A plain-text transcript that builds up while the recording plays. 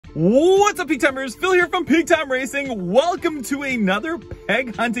What's up, Peak Timers? Phil here from Peak Time Racing. Welcome to another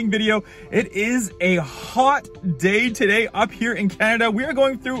peg hunting video. It is a hot day today up here in Canada. We are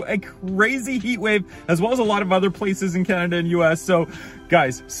going through a crazy heat wave, as well as a lot of other places in Canada and US. So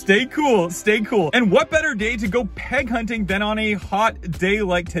guys, stay cool, stay cool. And what better day to go peg hunting than on a hot day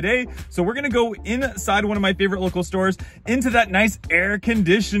like today? So we're gonna go inside one of my favorite local stores, into that nice air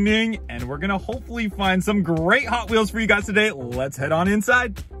conditioning, and we're gonna hopefully find some great Hot Wheels for you guys today. Let's head on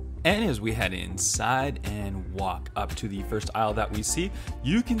inside. And as we head inside and walk up to the first aisle that we see,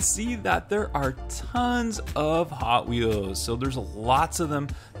 you can see that there are tons of Hot Wheels. So there's lots of them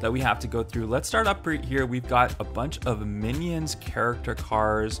that we have to go through. Let's start up right here. We've got a bunch of Minions character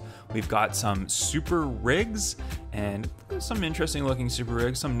cars. We've got some super rigs and some interesting looking super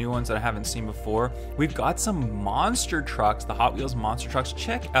rigs, some new ones that I haven't seen before. We've got some monster trucks, the Hot Wheels monster trucks.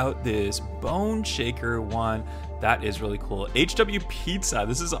 Check out this Bone Shaker one. That is really cool. HW Pizza.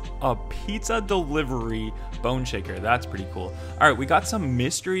 This is a pizza delivery bone shaker. That's pretty cool. All right, we got some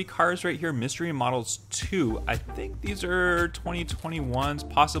mystery cars right here. Mystery Models 2. I think these are 2021s,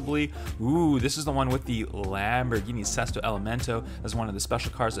 possibly. Ooh, this is the one with the Lamborghini Sesto Elemento as one of the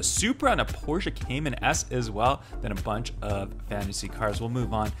special cars. A Supra and a Porsche Cayman S as well. Then a bunch of fantasy cars. We'll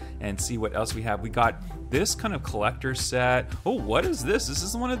move on and see what else we have. We got this kind of collector set. Oh, what is this? This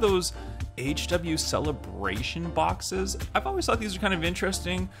is one of those HW Celebration boxes. I've always thought these are kind of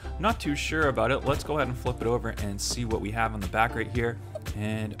interesting. Not too sure about it. Let's go ahead and flip it over and see what we have on the back right here.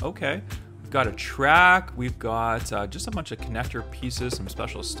 And okay, we've got a track. We've got just a bunch of connector pieces, some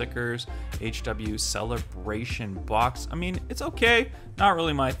special stickers. HW Celebration box. I mean, it's okay. Not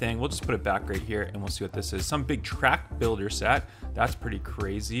really my thing. We'll just put it back right here and we'll see what this is. Some big track builder set. That's pretty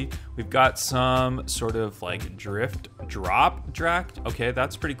crazy. We've got some sort of like drop track. Okay,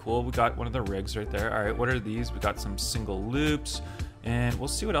 that's pretty cool. We got one of the rigs right there. All right, what are these? We got some single loops, and we'll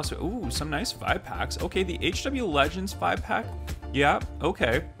see what else. Ooh, some nice 5-packs. Okay, the HW Legends 5-pack. Yeah,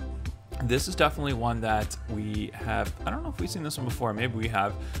 okay. This is definitely one that we have. I don't know if we've seen this one before. Maybe we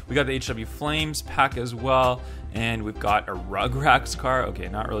have. We got the HW Flames pack as well. And we've got a Rugrats car. Okay,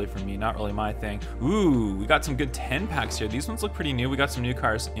 not really for me, not really my thing. Ooh, we got some good 10 packs here. These ones look pretty new. We got some new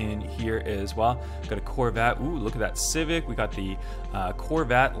cars in here as well. Got a Corvette. Ooh, look at that Civic. We got the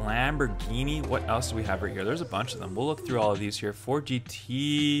Corvette, Lamborghini. What else do we have right here? There's a bunch of them. We'll look through all of these here. Ford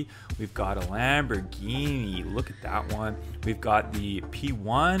GT. We've got a Lamborghini. Look at that one. We've got the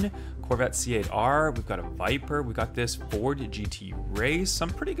P1. Corvette C8R, we've got a Viper, we got this Ford GT Race, some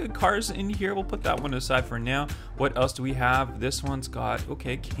pretty good cars in here. We'll put that one aside for now. What else do we have? This one's got,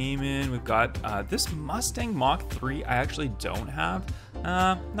 okay, Cayman, we've got this Mustang Mach 3 I actually don't have.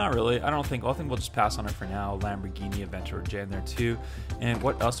 Not really, I think we'll just pass on it for now. Lamborghini Aventador J in there too. And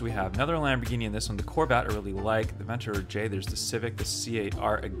what else do we have? Another Lamborghini in this one. The Corvette I really like. The Aventador J, there's the Civic, the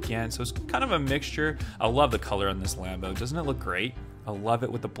C8R again. So it's kind of a mixture. I love the color on this Lambo. Doesn't it look great? I love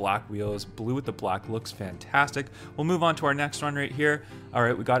it with the black wheels. Blue with the black looks fantastic. We'll move on to our next one right here. All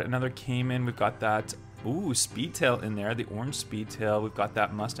right, we got another Cayman. We've got that, ooh, Speedtail in there, the orange Speedtail. We've got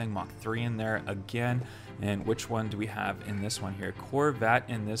that Mustang Mach 3 in there again. And which one do we have in this one here? Corvette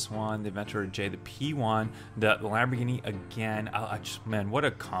in this one, the Aventador J, the P1, the Lamborghini again. Man, what a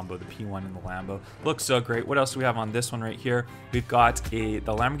combo, the P1 and the Lambo. Looks so great. What else do we have on this one right here? We've got the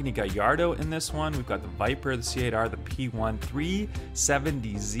Lamborghini Gallardo in this one. We've got the Viper, the C8R, the P1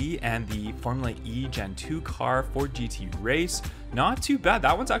 370Z, and the Formula E Gen 2 car, Ford GT Race. Not too bad.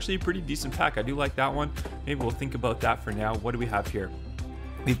 That one's actually a pretty decent pack. I do like that one. Maybe we'll think about that for now. What do we have here?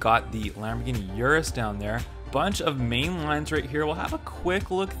 We've got the Lamborghini Urus down there. Bunch of main lines right here. We'll have a quick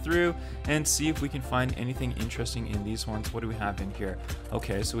look through and see if we can find anything interesting in these ones. What do we have in here?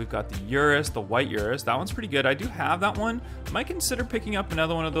 Okay, so we've got the Urus, the white Urus. That one's pretty good. I do have that one. Might consider picking up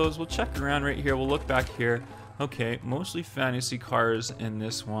another one of those. We'll check around right here. We'll look back here. Okay, mostly fantasy cars in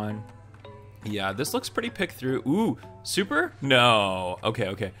this one. Yeah, this looks pretty picked through. Ooh, super? No. Okay.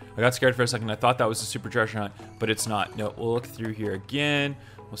 I got scared for a second. I thought that was a super treasure hunt, but it's not. No, we'll look through here again.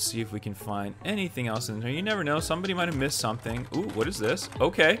 We'll see if we can find anything else in there. You never know. Somebody might have missed something. Ooh, what is this?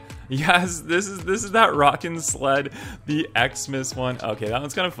 Okay. Yes, this is that Rockin' Sled, the Xmas one. Okay, that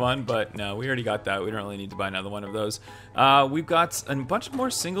one's kind of fun, but no, we already got that. We don't really need to buy another one of those. We've got a bunch more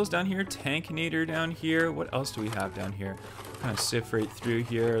singles down here. Tankinator down here. What else do we have down here? Kind of sift right through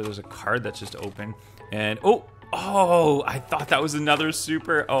here. There's a card that's just open. And, oh, Oh, I thought that was another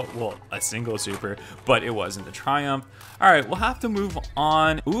super. Oh, well, a single super, but it wasn't the Triumph. All right, we'll have to move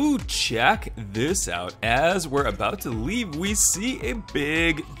on. Ooh, check this out. As we're about to leave, we see a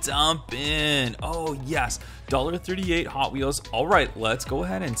big dump in. Oh, yes. $1.38 Hot Wheels. All right, let's go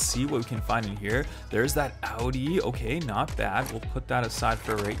ahead and see what we can find in here. There's that Audi. Okay, not bad. We'll put that aside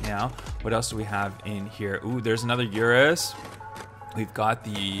for right now. What else do we have in here? Ooh, there's another Urus. We've got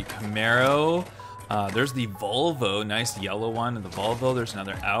the Camaro. There's the Volvo, nice yellow one, and the Volvo. There's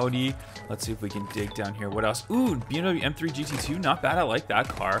another Audi. Let's see if we can dig down here. What else? Ooh, BMW M3 GT2, not bad. I like that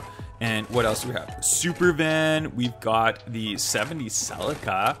car. And what else do we have? Super van. We've got the 70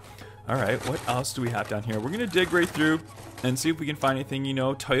 Celica. All right, what else do we have down here? We're gonna dig right through and see if we can find anything. You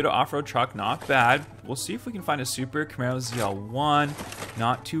know, Toyota off-road truck, not bad. We'll see if we can find a Super Camaro ZL1,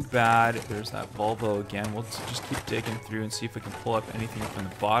 not too bad. There's that Volvo again. We'll just keep digging through and see if we can pull up anything from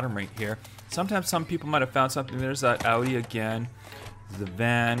the bottom right here. Sometimes some people might have found something. There's that Audi again. The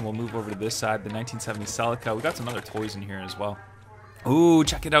van. We'll move over to this side. The 1970 Celica. We got some other toys in here as well. Ooh,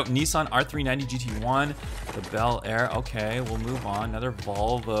 check it out. Nissan R390 GT1. The Bel Air. Okay, we'll move on. Another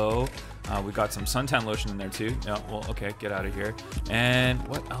Volvo. We got some suntan lotion in there too. No, well, okay, get out of here. And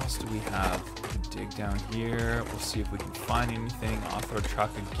what else do we have? Dig down here. We'll see if we can find anything. Off-road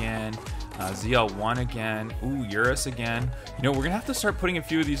truck again. ZL1 again. Ooh, Urus again. You know, we're gonna have to start putting a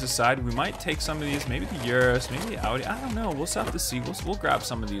few of these aside. We might take some of these, maybe the Urus, maybe the Audi. I don't know. We'll have to see. We'll grab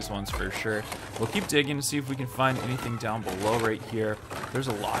some of these ones for sure. We'll keep digging to see if we can find anything down below right here. There's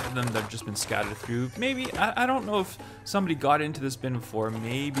a lot of them that have just been scattered through. Maybe, I don't know if somebody got into this bin before.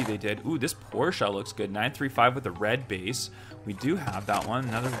 Maybe they did. Ooh, this Porsche looks good. 935 with a red base. We do have that one.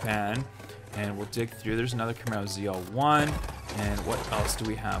 Another van. And we'll dig through. There's another Camaro ZL1. And what else do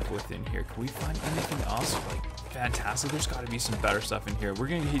we have within here? Can we find anything else like fantastic? There's got to be some better stuff in here. We're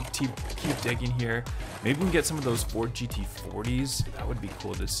going to keep digging here. Maybe we can get some of those Ford GT40s. That would be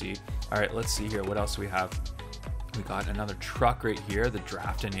cool to see. All right, let's see here. What else do we have? We got another truck right here, the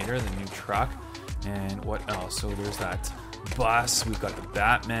Draftinator, the new truck. And what else? So there's that bus. We've got the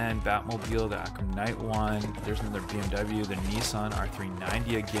Batman, Batmobile, the Arkham Knight one. There's another BMW, the Nissan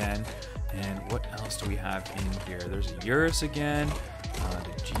R390 again. And what else do we have in here? There's a Urus again.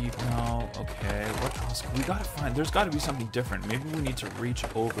 The Jeep, no. Okay, what else? We gotta find, there's gotta be something different. Maybe we need to reach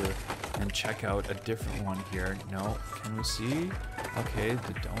over and check out a different one here. No, can we see? Okay,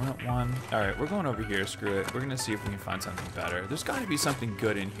 the donut one. All right, we're going over here, screw it. We're gonna see if we can find something better. There's gotta be something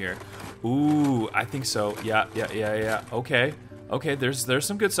good in here. Ooh, I think so. Yeah. Okay. Okay, there's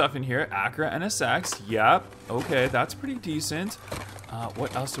some good stuff in here. Acura NSX, yep. Okay, that's pretty decent.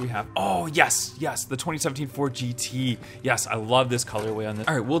 What else do we have? Oh, yes, the 2017 Ford GT. Yes, I love this colorway on this.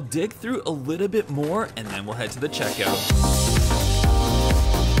 All right, we'll dig through a little bit more and then we'll head to the checkout.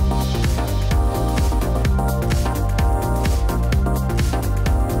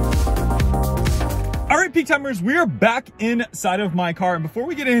 All right, Peak Timers, we are back inside of my car. And before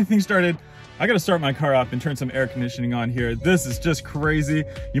we get anything started, I gotta start my car up and turn some air conditioning on here. This is just crazy.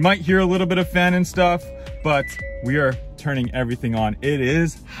 You might hear a little bit of fan and stuff, but we are turning everything on. It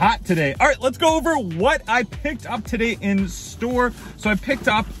is hot today. All right, let's go over what I picked up today in store. So I picked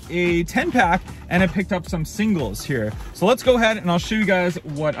up a 10-pack and I picked up some singles here. So let's go ahead and I'll show you guys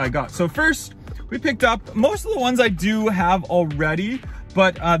what I got. So first, we picked up most of the ones I do have already,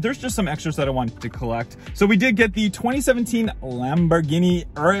 but there's just some extras that I wanted to collect. So we did get the 2017 Lamborghini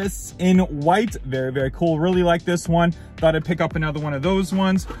Urus in white. Very, very cool. Really like this one. Thought I'd pick up another one of those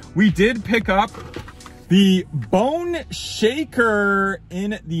ones. We did pick up the Bone Shaker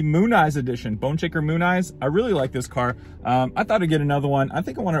in the Moon Eyes edition. Bone Shaker Moon Eyes. I really like this car. I thought I'd get another one. I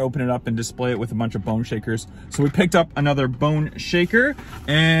think I want to open it up and display it with a bunch of Bone Shakers. So we picked up another Bone Shaker.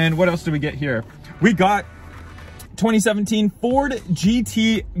 And what else did we get here? We got 2017 Ford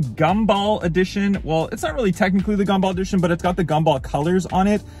GT Gumball Edition. Well, it's not really technically the Gumball Edition, but it's got the Gumball colors on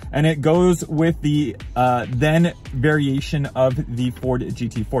it, and it goes with the then variation of the Ford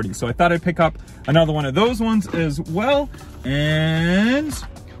GT40. So I thought I'd pick up another one of those ones as well. And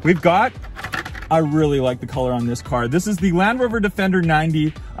we've got, I really like the color on this car. This is the Land Rover Defender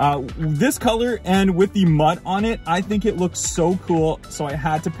 90. This color and with the mud on it, I think it looks so cool. So I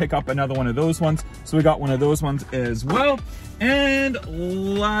had to pick up another one of those ones. So we got one of those ones as well. And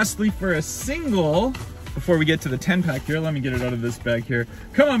lastly, for a single, before we get to the 10-pack here, let me get it out of this bag here.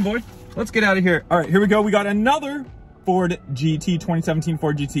 Come on, boy. Let's get out of here. All right, here we go. We got another Ford GT, 2017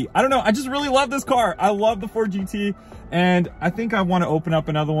 Ford GT. I don't know, I just really love this car. I love the Ford GT, and I think I want to open up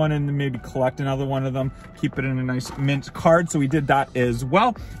another one and maybe collect another one of them, keep it in a nice mint card. So we did that as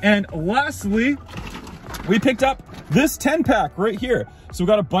well. And lastly, we picked up this 10-pack right here. So we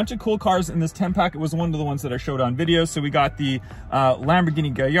got a bunch of cool cars in this 10 pack. It was one of the ones that I showed on video. So we got the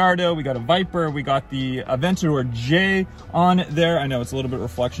Lamborghini Gallardo, we got a Viper, we got the Aventador J on there. I know it's a little bit of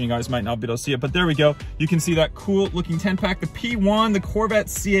reflection, you guys might not be able to see it, but there we go. You can see that cool looking 10 pack, the P1, the Corvette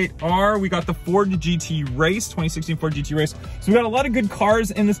C8R, we got the Ford GT Race, 2016 Ford GT Race. So we got a lot of good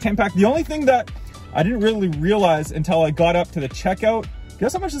cars in this 10 pack. The only thing that I didn't really realize until I got up to the checkout,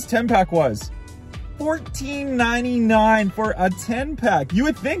 guess how much this 10 pack was? $14.99 for a 10 pack. You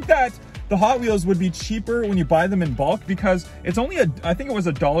would think that the Hot Wheels would be cheaper when you buy them in bulk because it's only I think it was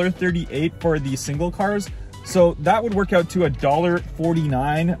 $1.38 for the single cars. So that would work out to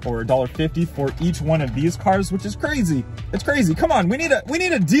 $1.49 or $1.50 for each one of these cars, which is crazy. It's crazy. Come on, we need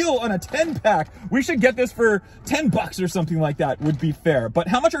a deal on a 10 pack. We should get this for 10 bucks or something like that would be fair. But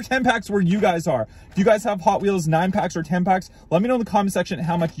how much are 10 packs where you guys are? Do you guys have Hot Wheels 9 packs or 10 packs? Let me know in the comment section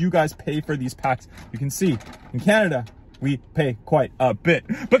how much you guys pay for these packs. You can see in Canada, we pay quite a bit.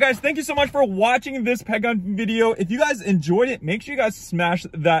 But guys, thank you so much for watching this peg hunting video. If you guys enjoyed it, make sure you guys smash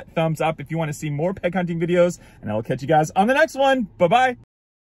that thumbs up if you want to see more peg hunting videos, and I will catch you guys on the next one. Bye-bye.